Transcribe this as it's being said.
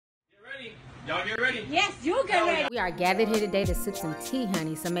Y'all get ready? Yes, you get ready. We are gathered here today to sip some tea,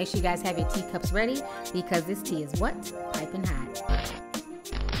 honey. So make sure you guys have your teacups ready because this tea is what? Piping hot.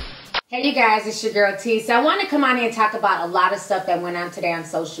 Hey you guys, it's your girl T. So I want to come on here and talk about a lot of stuff that went on today on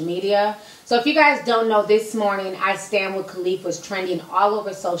social media. So if you guys don't know, this morning I Stand With Khalif was trending all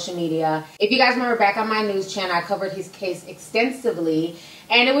over social media. If you guys remember back on my news channel, I covered his case extensively.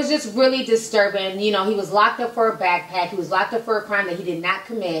 And it was just really disturbing. You know, he was locked up for a backpack. He was locked up for a crime that he did not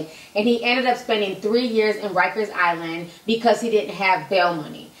commit. And he ended up spending 3 years in Rikers Island because he didn't have bail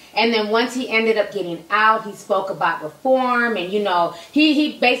money. And then once he ended up getting out, he spoke about reform. And, you know,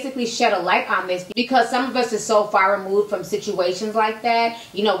 he basically shed a light on this because some of us are so far removed from situations like that.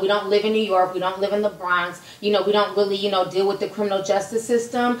 You know, we don't live in New York. We don't live in the Bronx. You know, we don't really, you know, deal with the criminal justice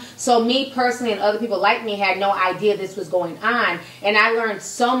system. So me personally and other people like me had no idea this was going on. And I learned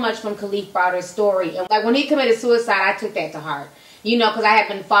so much from Khalif Browder's story. And like when he committed suicide, I took that to heart. You know, because I had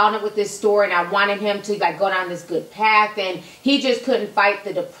been following up with this story and I wanted him to like go down this good path, and he just couldn't fight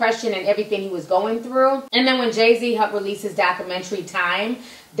the depression and everything he was going through. And then when Jay-Z helped release his documentary Time,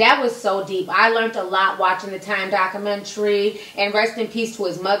 that was so deep. I learned a lot watching the Time documentary, and rest in peace to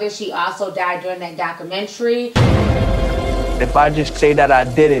his mother. She also died during that documentary. If I just say that I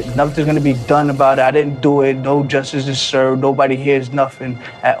did it, nothing's gonna be done about it. I didn't do it, no justice is served, nobody hears nothing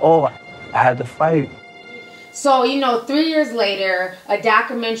at all. I had to fight. So, you know, 3 years later, a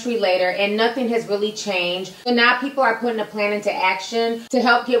documentary later, and nothing has really changed. So now people are putting a plan into action to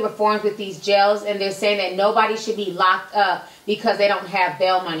help get reforms with these jails, and they're saying that nobody should be locked up because they don't have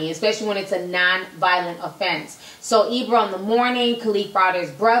bail money, especially when it's a non-violent offense. So Ibra in the morning, Khalif Browder's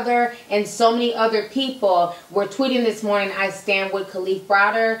brother, and so many other people were tweeting this morning, I stand with Khalif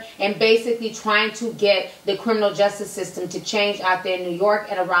Browder, and basically trying to get the criminal justice system to change out there in New York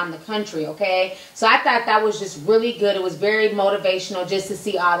and around the country, okay? So I thought that was just really good. It was very motivational just to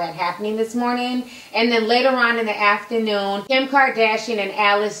see all that happening this morning. And then later on in the afternoon, Kim Kardashian and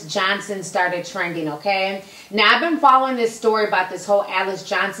Alice Johnson started trending, okay? Now, I've been following this story about this whole Alice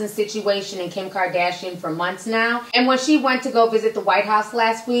Johnson situation and Kim Kardashian for months now. And when she went to go visit the White House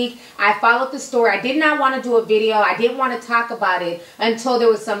last week, I followed the story. I did not want to do a video. I didn't want to talk about it until there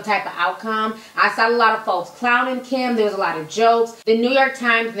was some type of outcome. I saw a lot of folks clowning Kim. There was a lot of jokes. The New York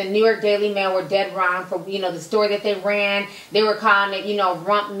Times and the New York Daily Mail were dead wrong for, you know, the story that they ran. They were calling it, you know,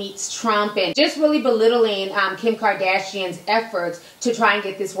 Rump meets Trump, and just really belittling Kim Kardashian's efforts to try and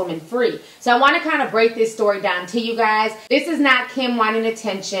get this woman free. So I want to kind of break this story down to you guys. This is not Kim wanting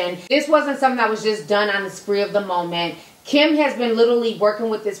attention. This wasn't something that was just done on the spree of the moment. Kim has been literally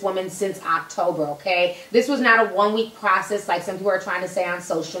working with this woman since October, okay? This was not a one-week process like some people are trying to say on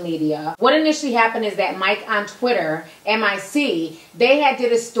social media. What initially happened is that Mike on Twitter, MIC, they had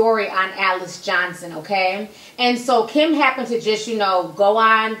did a story on Alice Johnson, okay? And so Kim happened to just, you know, go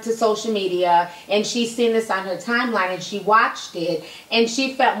on to social media, and she's seen this on her timeline, and she watched it, and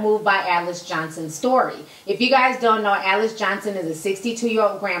she felt moved by Alice Johnson's story. If you guys don't know, Alice Johnson is a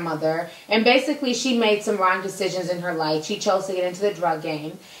 62-year-old grandmother, and basically she made some wrong decisions in her life. She chose to get into the drug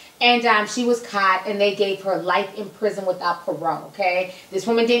game. And she was caught, and they gave her life in prison without parole, okay? This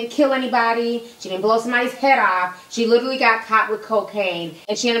woman didn't kill anybody. She didn't blow somebody's head off. She literally got caught with cocaine,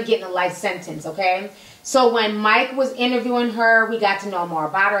 and she ended up getting a life sentence, okay? So when Mike was interviewing her, we got to know more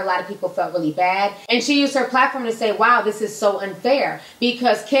about her. A lot of people felt really bad. And she used her platform to say, wow, this is so unfair,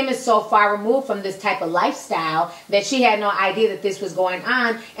 because Kim is so far removed from this type of lifestyle that she had no idea that this was going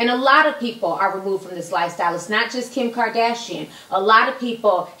on. And a lot of people are removed from this lifestyle. It's not just Kim Kardashian. A lot of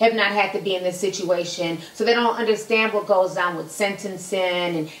people have not had to be in this situation, so they don't understand what goes on with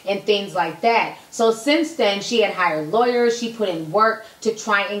sentencing and things like that. So since then, she had hired lawyers. She put in work to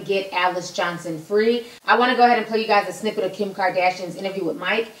try and get Alice Johnson free. I want to go ahead and play you guys a snippet of Kim Kardashian's interview with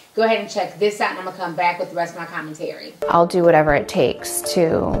Mike. Go ahead and check this out, and I'm going to come back with the rest of my commentary. I'll do whatever it takes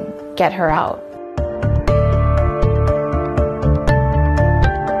to get her out.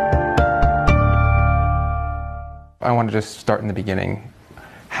 I want to just start in the beginning.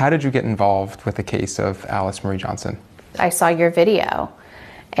 How did you get involved with the case of Alice Marie Johnson? I saw your video,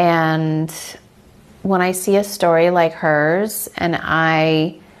 and when I see a story like hers, and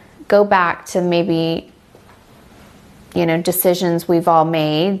I go back to maybe, you know, decisions we've all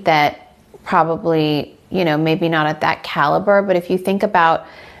made that probably, you know, maybe not at that caliber, but if you think about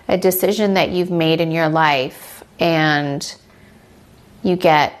a decision that you've made in your life and you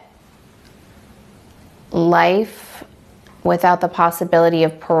get life without the possibility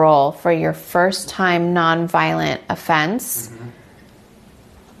of parole for your first time nonviolent offense,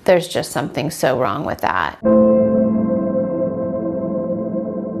 there's just something so wrong with that.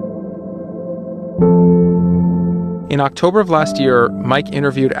 In October of last year, Mike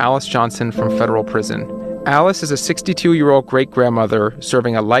interviewed Alice Johnson from federal prison. Alice is a 62-year-old great-grandmother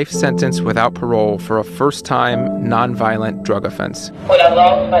serving a life sentence without parole for a first-time, nonviolent drug offense. When I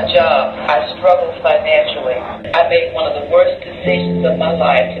lost my job, I struggled financially. I made one of the worst decisions of my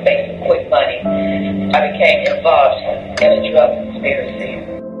life to make some quick money. I became involved in a drug conspiracy.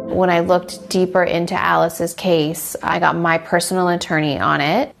 When I looked deeper into Alice's case, I got my personal attorney on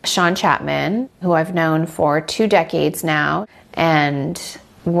it, Sean Chapman, who I've known for 2 decades now, and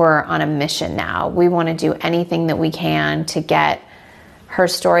we're on a mission now. We want to do anything that we can to get her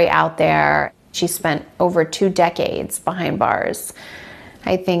story out there. She spent over 2 decades behind bars.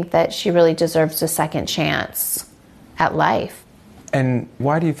 I think that she really deserves a second chance at life. And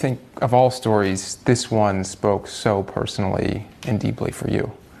why do you think, of all stories, this one spoke so personally and deeply for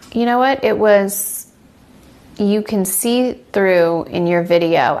you? You know what? You can see through in your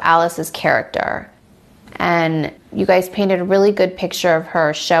video Alice's character. And you guys painted a really good picture of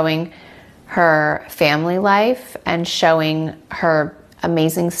her, showing her family life and showing her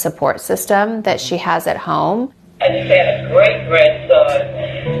amazing support system that she has at home. I just had a great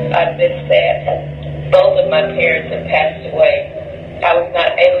grandson. I've been sad. Both of my parents have passed away. I was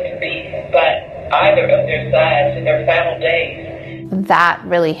not able to be by either of their sides in their final days. That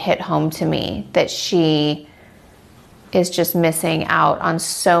really hit home to me, that she is just missing out on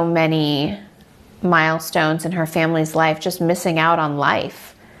so many milestones in her family's life, just missing out on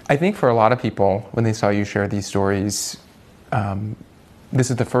life. I think for a lot of people, when they saw you share these stories, this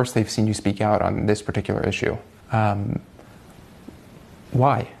is the first they've seen you speak out on this particular issue.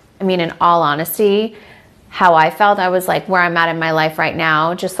 Why? I mean, in all honesty, how I felt, I was like, where I'm at in my life right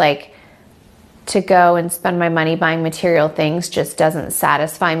now, just like to go and spend my money buying material things just doesn't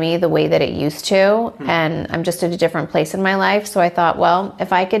satisfy me the way that it used to. And I'm just at a different place in my life. So I thought, well,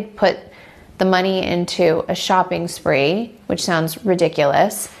 if I could put the money into a shopping spree, which sounds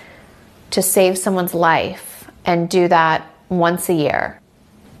ridiculous, to save someone's life and do that once a year,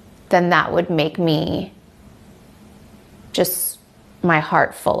 then that would make me just my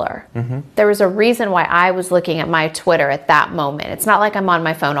heart fuller. There was a reason why I was looking at my Twitter at that moment. It's not like I'm on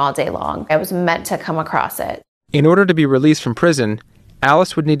my phone all day long. I was meant to come across it. In order to be released from prison,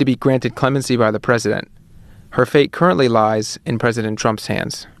 Alice would need to be granted clemency by the president. Her fate currently lies in President Trump's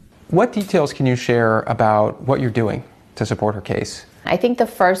hands. What details can you share about what you're doing to support her case? I think the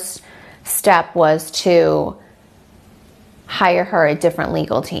first step was to hire her a different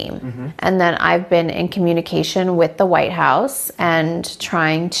legal team. And then I've been in communication with the White House and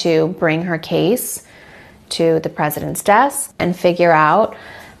trying to bring her case to the president's desk and figure out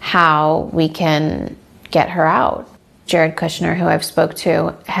how we can get her out. Jared Kushner, who I've spoke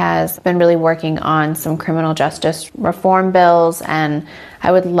to, has been really working on some criminal justice reform bills, and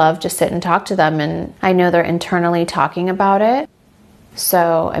I would love to sit and talk to them, and I know they're internally talking about it.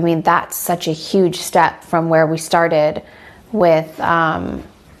 So, I mean, that's such a huge step from where we started with,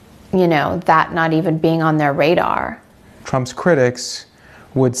 you know, that not even being on their radar. Trump's critics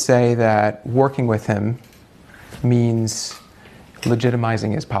would say that working with him means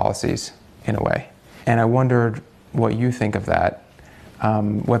legitimizing his policies in a way. And I wondered what you think of that,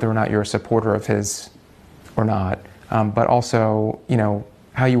 whether or not you're a supporter of his or not, but also, you know,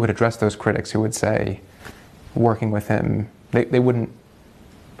 how you would address those critics who would say working with him, they wouldn't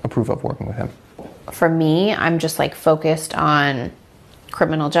approve of working with him. For me, I'm just like focused on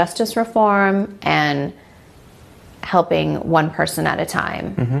criminal justice reform and helping one person at a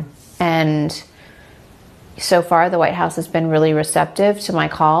time. And so far, the White House has been really receptive to my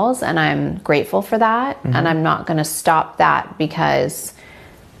calls, and I'm grateful for that. And I'm not going to stop that because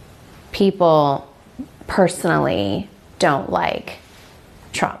people personally don't like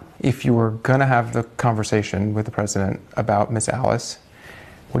Trump. If you were going to have the conversation with the president about Miss Alice,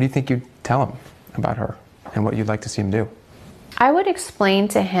 what do you think you'd tell him about her and what you'd like to see him do? I would explain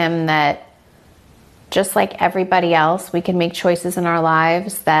to him that just like everybody else, we can make choices in our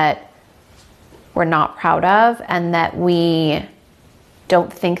lives that we're not proud of and that we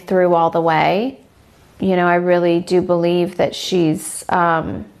don't think through all the way. You know, I really do believe that she's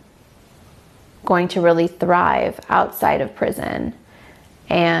going to really thrive outside of prison.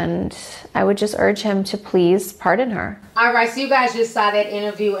 And I would just urge him to please pardon her. All right, so you guys just saw that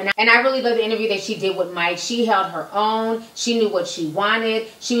interview, and I really love the interview that she did with Mike. She held her own. She knew what she wanted.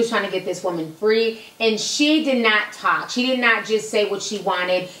 She was trying to get this woman free, and she did not talk. She did not just say what she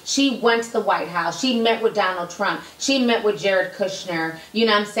wanted. She went to the White House. She met with Donald Trump. She met with Jared Kushner, you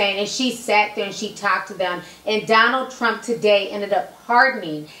know what I'm saying? And she sat there and she talked to them, and Donald Trump today ended up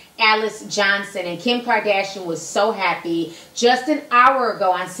pardoning Alice Johnson, and Kim Kardashian was so happy. Just an hour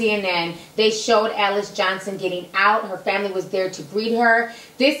ago on CNN, they showed Alice Johnson getting out. Her family was there to greet her.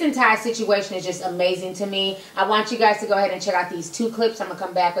 This entire situation is just amazing to me. I want you guys to go ahead and check out these 2 clips. I'm going to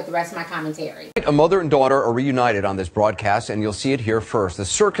come back with the rest of my commentary. A mother and daughter are reunited on this broadcast, and you'll see it here first. The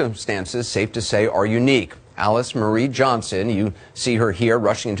circumstances, safe to say, are unique. Alice Marie Johnson, you see her here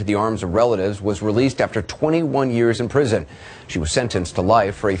rushing into the arms of relatives, was released after 21 years in prison. She was sentenced to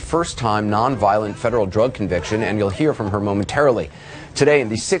life for a first-time nonviolent federal drug conviction, and you'll hear from her momentarily. Today, in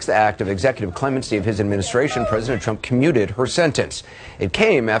the 6th act of executive clemency of his administration, President Trump commuted her sentence. It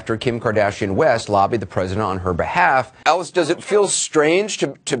came after Kim Kardashian West lobbied the president on her behalf. Alice, does it feel strange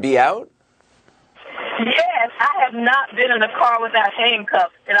to be out? Yes, I have not been in a car without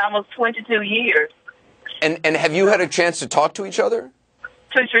handcuffs in almost 22 years. And have you had a chance to talk to each other?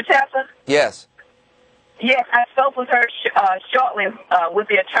 To Trutessa? Yes. Yes, I spoke with her shortly with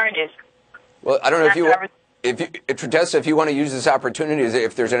the attorneys. Well, I don't know Trutessa, if you want to use this opportunity,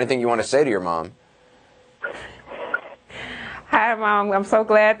 if there's anything you want to say to your mom. Hi, Mom. I'm so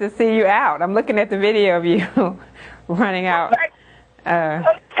glad to see you out. I'm looking at the video of you running out.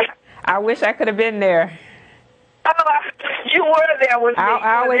 I wish I could have been there. Oh, you were there with me.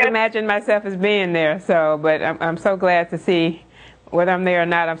 I always imagined myself as being there, but I'm so glad to see, whether I'm there or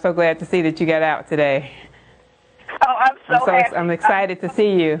not, I'm so glad to see that you got out today. Oh, I'm so happy. I'm excited to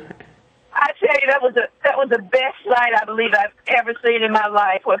see you. I tell you, that was the best sight I believe I've ever seen in my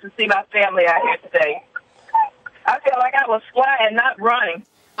life, was to see my family out here today. I felt like I was flying, not running.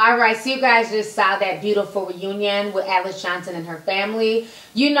 All right, so you guys just saw that beautiful reunion with Alice Johnson and her family.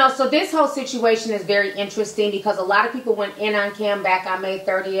 You know, so this whole situation is very interesting because a lot of people went in on Kim back on May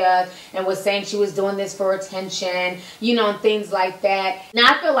 30th and was saying she was doing this for attention, you know, and things like that.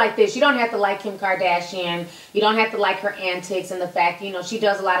 Now, I feel like this. You don't have to like Kim Kardashian. You don't have to like her antics and the fact, you know, she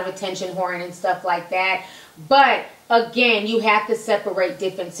does a lot of attention whoring and stuff like that. But again, you have to separate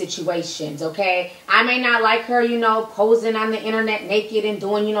different situations, okay? I may not like her, you know, posing on the internet naked and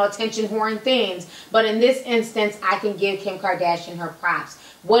doing, you know, attention whoring things. But in this instance, I can give Kim Kardashian her props.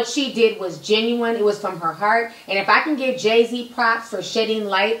 What she did was genuine. It was from her heart. And if I can give Jay-Z props for shedding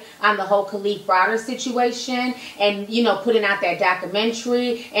light on the whole Khalif Browder situation and, you know, putting out that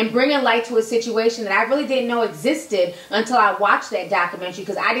documentary and bringing light to a situation that I really didn't know existed until I watched that documentary,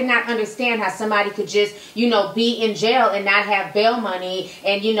 because I did not understand how somebody could just, you know, be in jail and not have bail money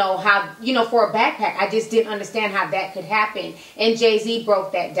and, you know, how, you know, for a backpack. I just didn't understand how that could happen. And Jay-Z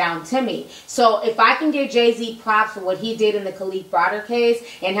broke that down to me. So if I can give Jay-Z props for what he did in the Khalif Browder case,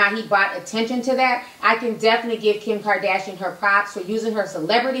 and how he brought attention to that, I can definitely give Kim Kardashian her props for using her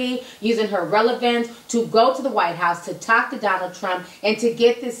celebrity, using her relevance to go to the White House, to talk to Donald Trump, and to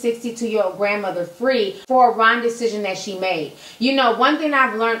get this 62-year-old grandmother free for a wrong decision that she made. You know, one thing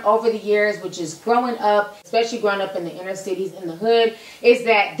I've learned over the years, which is growing up, especially growing up in the inner cities, in the hood, is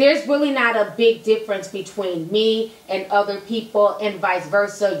that there's really not a big difference between me and other people and vice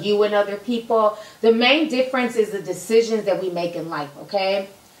versa, you and other people. The main difference is the decisions that we make in life, okay?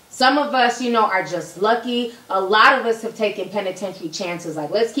 Some of us, you know, are just lucky. A lot of us have taken penitentiary chances. Like,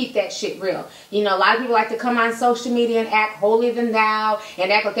 let's keep that shit real. You know, a lot of people like to come on social media and act holier than thou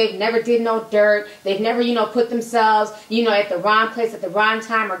and act like they've never did no dirt. They've never, you know, put themselves, you know, at the wrong place at the wrong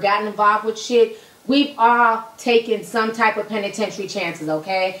time or gotten involved with shit. We've all taken some type of penitentiary chances,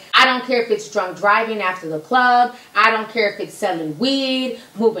 okay? I don't care if it's drunk driving after the club. I don't care if it's selling weed,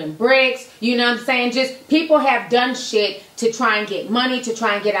 moving bricks. You know what I'm saying? Just people have done shit to try and get money, to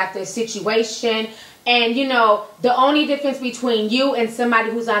try and get out their situation. And, you know, the only difference between you and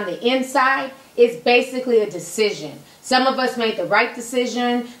somebody who's on the inside is basically a decision. Some of us made the right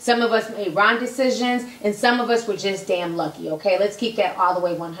decision, some of us made wrong decisions, and some of us were just damn lucky, okay? Let's keep that all the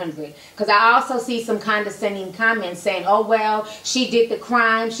way 100. Because I also see some condescending comments saying, oh, well, she did the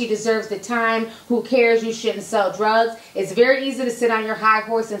crime, she deserves the time, who cares, you shouldn't sell drugs. It's very easy to sit on your high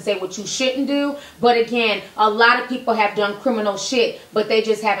horse and say what you shouldn't do, but again, a lot of people have done criminal shit, but they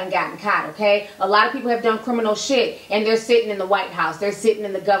just haven't gotten caught, okay? A lot of people have done criminal shit, and they're sitting in the White House, they're sitting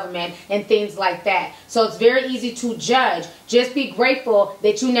in the government, and things like that. So it's very easy to judge. Just be grateful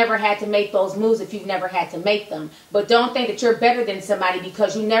that you never had to make those moves if you've never had to make them. But don't think that you're better than somebody,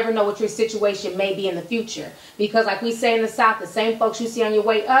 because you never know what your situation may be in the future. Because like we say in the South, the same folks you see on your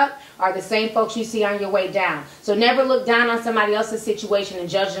way up are the same folks you see on your way down. So never look down on somebody else's situation and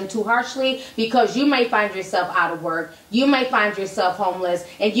judge them too harshly, because you may find yourself out of work, you may find yourself homeless,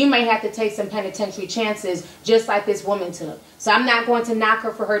 and you may have to take some penitentiary chances just like this woman took. So I'm not going to knock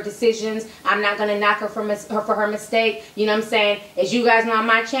her for her decisions. I'm not going to knock her for her mistake. You know what I'm what I'm saying? As you guys know on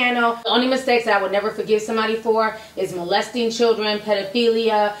my channel, the only mistakes that I would never forgive somebody for is molesting children,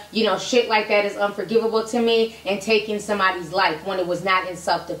 pedophilia, you know, shit like that is unforgivable to me, and taking somebody's life when it was not in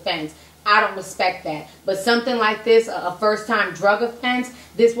self-defense. I don't respect that. But something like this, a first-time drug offense,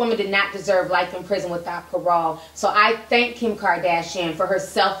 this woman did not deserve life in prison without parole. So I thank Kim Kardashian for her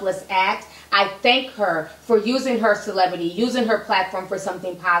selfless act. I thank her for using her celebrity, using her platform for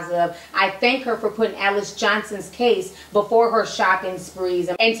something positive. I thank her for putting Alice Johnson's case before her shopping sprees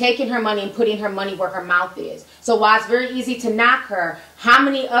and taking her money and putting her money where her mouth is. So while it's very easy to knock her, how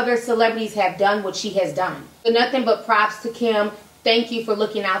many other celebrities have done what she has done? So nothing but props to Kim. Thank you for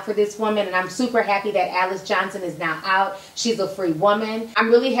looking out for this woman, and I'm super happy that Alice Johnson is now out. She's a free woman. I'm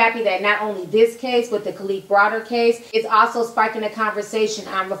really happy that not only this case, but the Khalif Browder case is also sparking a conversation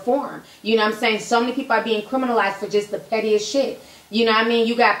on reform. You know what I'm saying? So many people are being criminalized for just the pettiest shit. You know what I mean?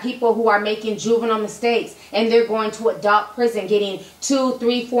 You got people who are making juvenile mistakes and they're going to adult prison getting 2,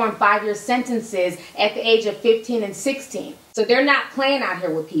 3, 4, and 5 year sentences at the age of 15 and 16. So they're not playing out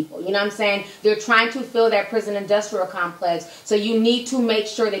here with people. You know what I'm saying? They're trying to fill that prison industrial complex. So you need to make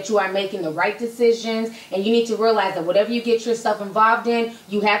sure that you are making the right decisions, and you need to realize that whatever you get yourself involved in,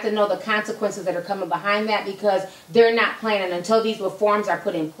 you have to know the consequences that are coming behind that, because they're not playing. And until these reforms are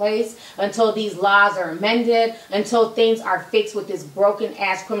put in place, until these laws are amended, until things are fixed with this broken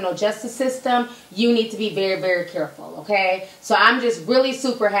ass criminal justice system, you need to be very, very careful, okay? So I'm just really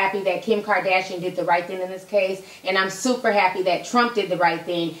super happy that Kim Kardashian did the right thing in this case, and I'm super happy that Trump did the right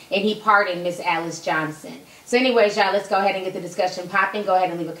thing and he pardoned Miss Alice Johnson. So anyways, y'all, let's go ahead and get the discussion popping. Go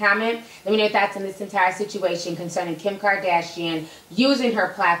ahead and leave a comment. Let me know your thoughts on this entire situation concerning Kim Kardashian using her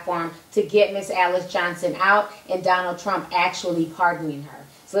platform to get Miss Alice Johnson out and Donald Trump actually pardoning her.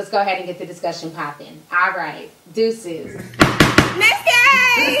 So let's go ahead and get the discussion popping. All right, deuces. Next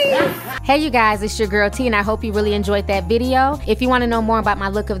game! Hey you guys, it's your girl T, and I hope you really enjoyed that video. If you want to know more about my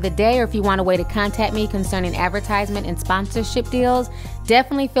look of the day, or if you want a way to contact me concerning advertisement and sponsorship deals,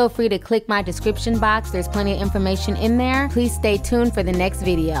 definitely feel free to click my description box. There's plenty of information in there. Please stay tuned for the next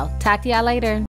video. Talk to y'all later.